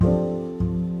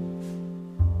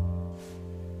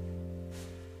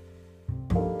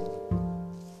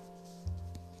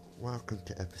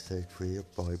Welcome to episode 3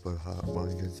 of Bible, Heart,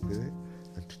 Mind and Spirit,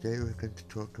 and today we're going to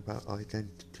talk about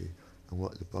identity and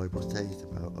what the Bible says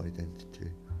about identity.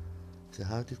 So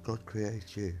how did God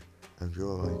create you and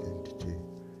your identity?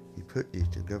 He put you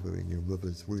together in your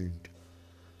mother's womb.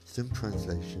 Some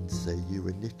translations say you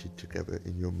were knitted together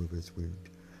in your mother's womb.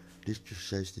 This just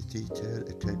shows the detail,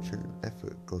 attention and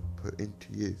effort God put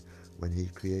into you when He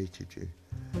created you.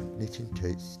 Knitting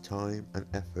takes time and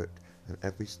effort, and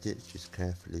every stitch is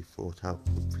carefully thought out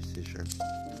with precision.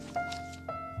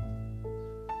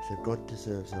 So God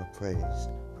deserves our praise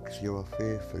because you are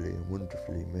fearfully and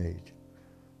wonderfully made.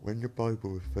 When the Bible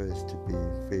refers to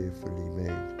being fearfully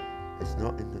made, it's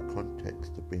not in the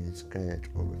context of being scared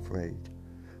or afraid,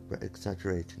 but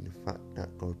exaggerating the fact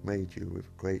that God made you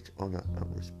with great honour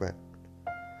and respect.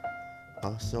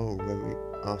 Our soul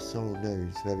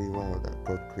knows very well that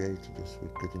God created us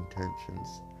with good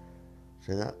intentions.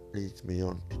 So that leads me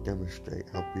on to demonstrate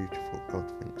how beautiful God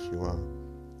thinks you are.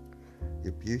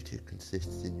 Your beauty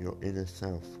consists in your inner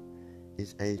self,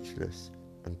 is ageless,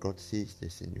 and God sees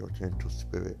this in your gentle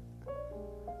spirit.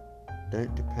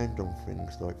 Don't depend on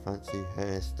things like fancy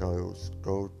hairstyles,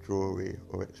 gold jewellery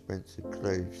or expensive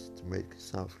clothes to make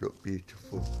yourself look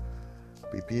beautiful.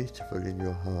 Be beautiful in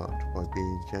your heart by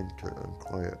being gentle and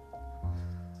quiet.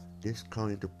 This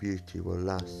kind of beauty will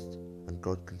last, and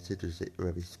God considers it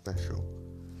very special.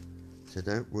 So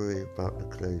don't worry about the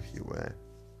clothes you wear.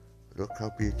 Look how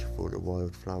beautiful the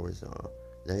wildflowers are.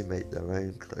 They make their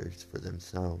own clothes for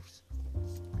themselves.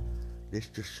 This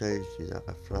just shows you that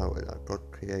a flower that God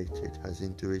created has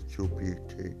individual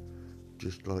beauty,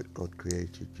 just like God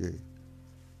created you.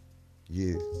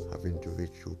 You have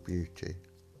individual beauty.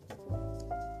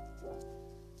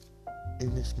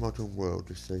 In this modern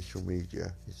world of social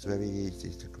media, it's very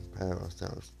easy to compare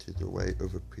ourselves to the way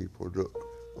other people look,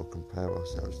 or compare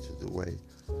ourselves to the way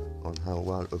on how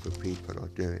well other people are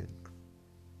doing.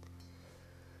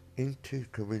 In 2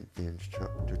 Corinthians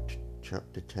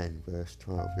chapter 10 verse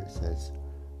 12 it says,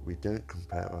 "We don't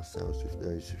compare ourselves with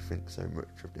those who think so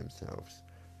much of themselves,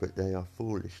 but they are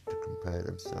foolish to compare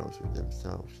themselves with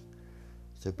themselves."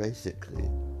 So basically,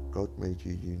 God made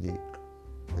you unique,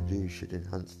 and you should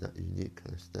enhance that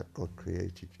uniqueness that God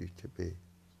created you to be.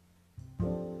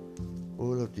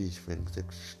 All of these things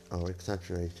are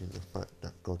exaggerating the fact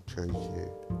that God chose you.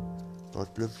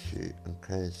 God loves you and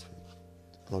cares for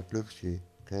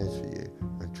you,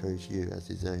 and chose you as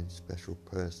His own special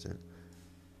person.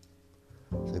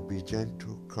 So be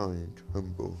gentle, kind,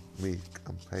 humble, meek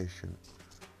and patient.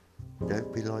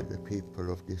 Don't be like the people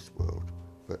of this world,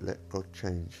 but let God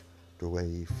change the way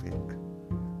you think,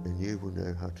 and you will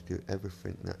know how to do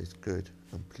everything that is good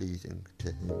and pleasing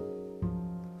to Him.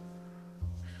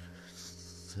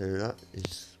 So that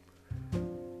is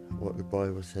what the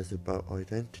Bible says about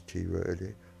identity,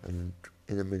 really, and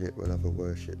in a minute we'll have a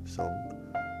worship song.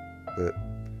 But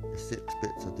the 6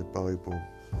 bits of the Bible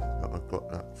that I got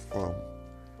that from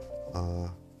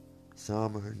are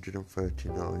Psalm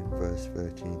 139 verse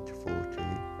 13 to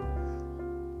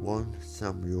 14, 1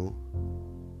 Samuel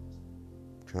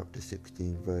chapter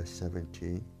 16 verse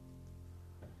 17,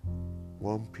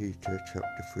 1 Peter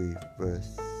chapter 3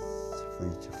 verse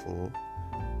 3 to 4,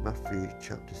 Matthew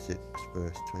chapter 6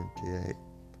 verse 28,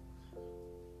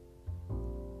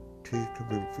 2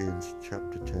 Corinthians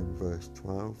chapter 10 verse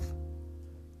 12,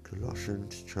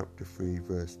 Colossians chapter 3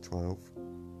 verse 12,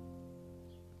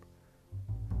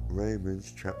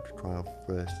 Romans chapter 12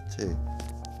 verse 2.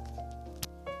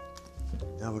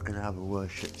 Now we're going to have a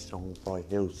worship song by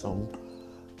Hillsong,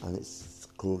 and it's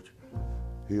called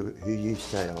Who You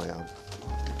Say I Am.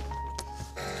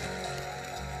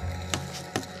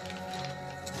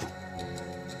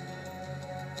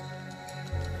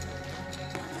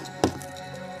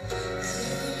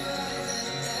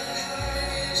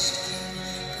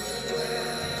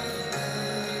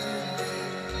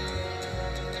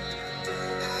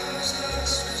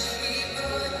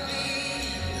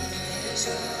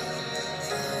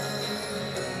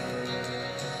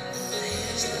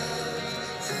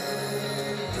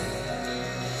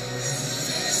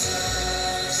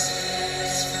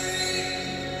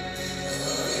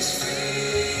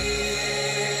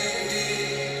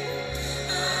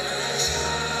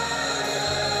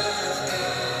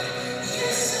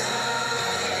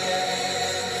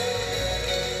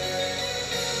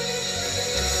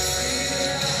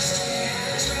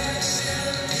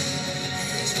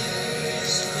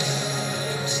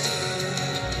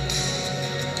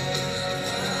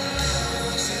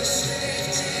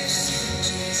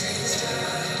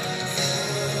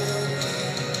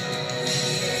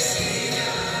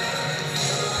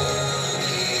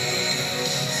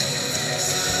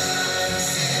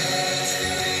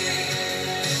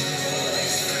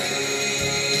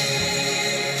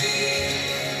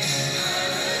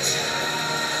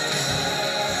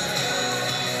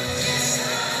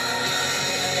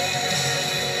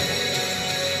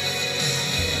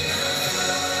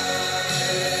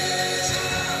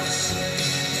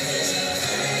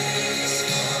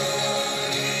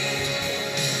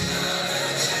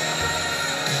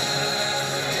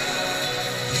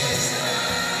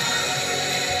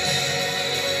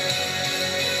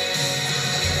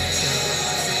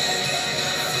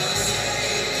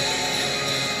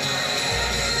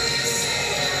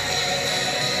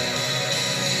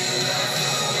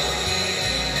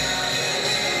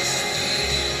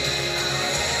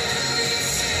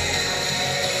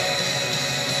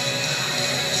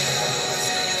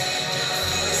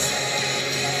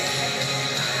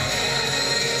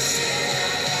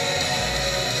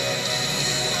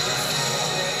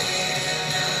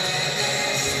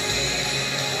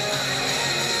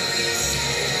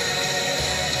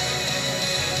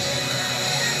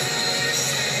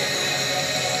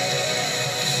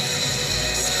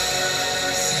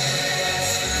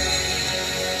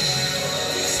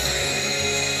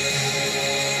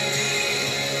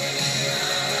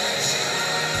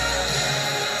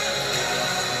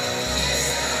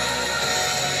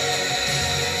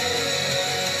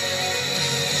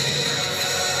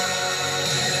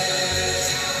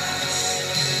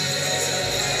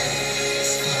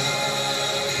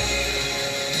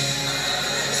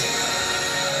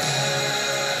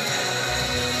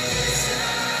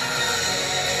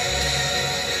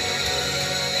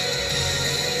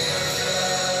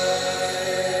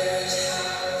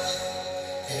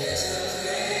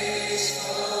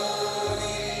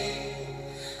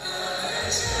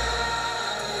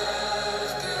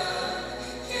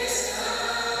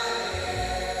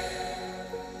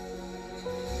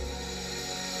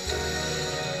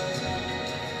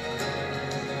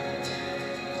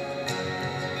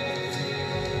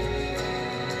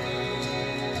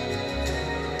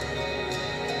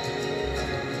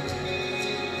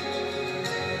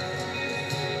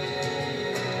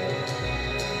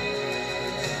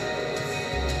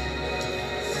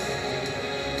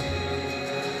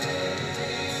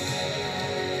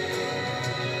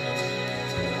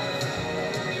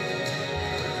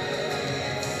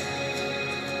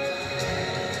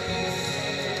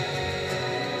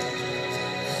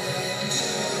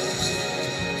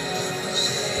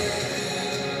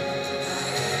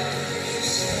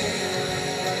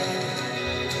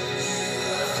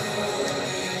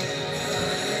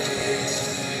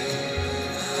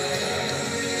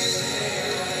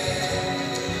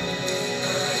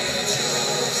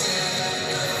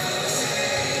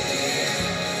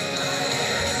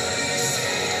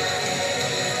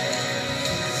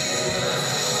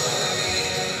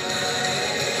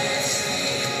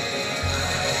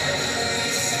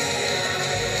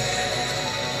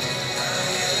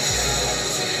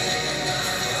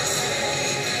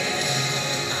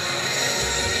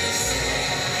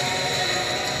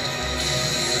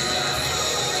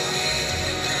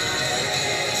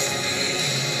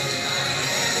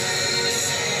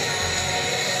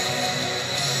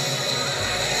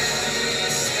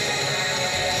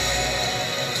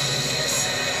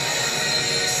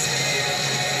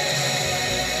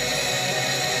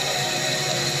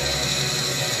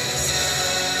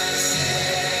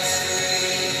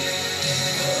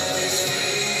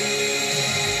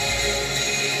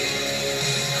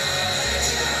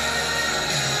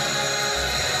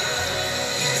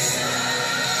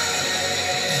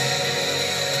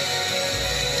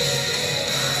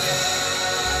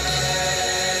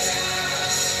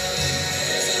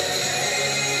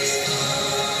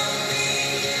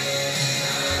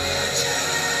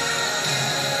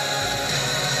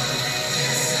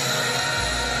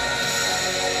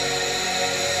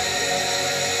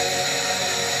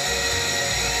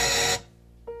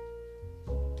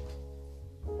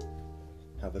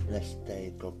 Have a blessed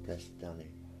day. God bless Danny.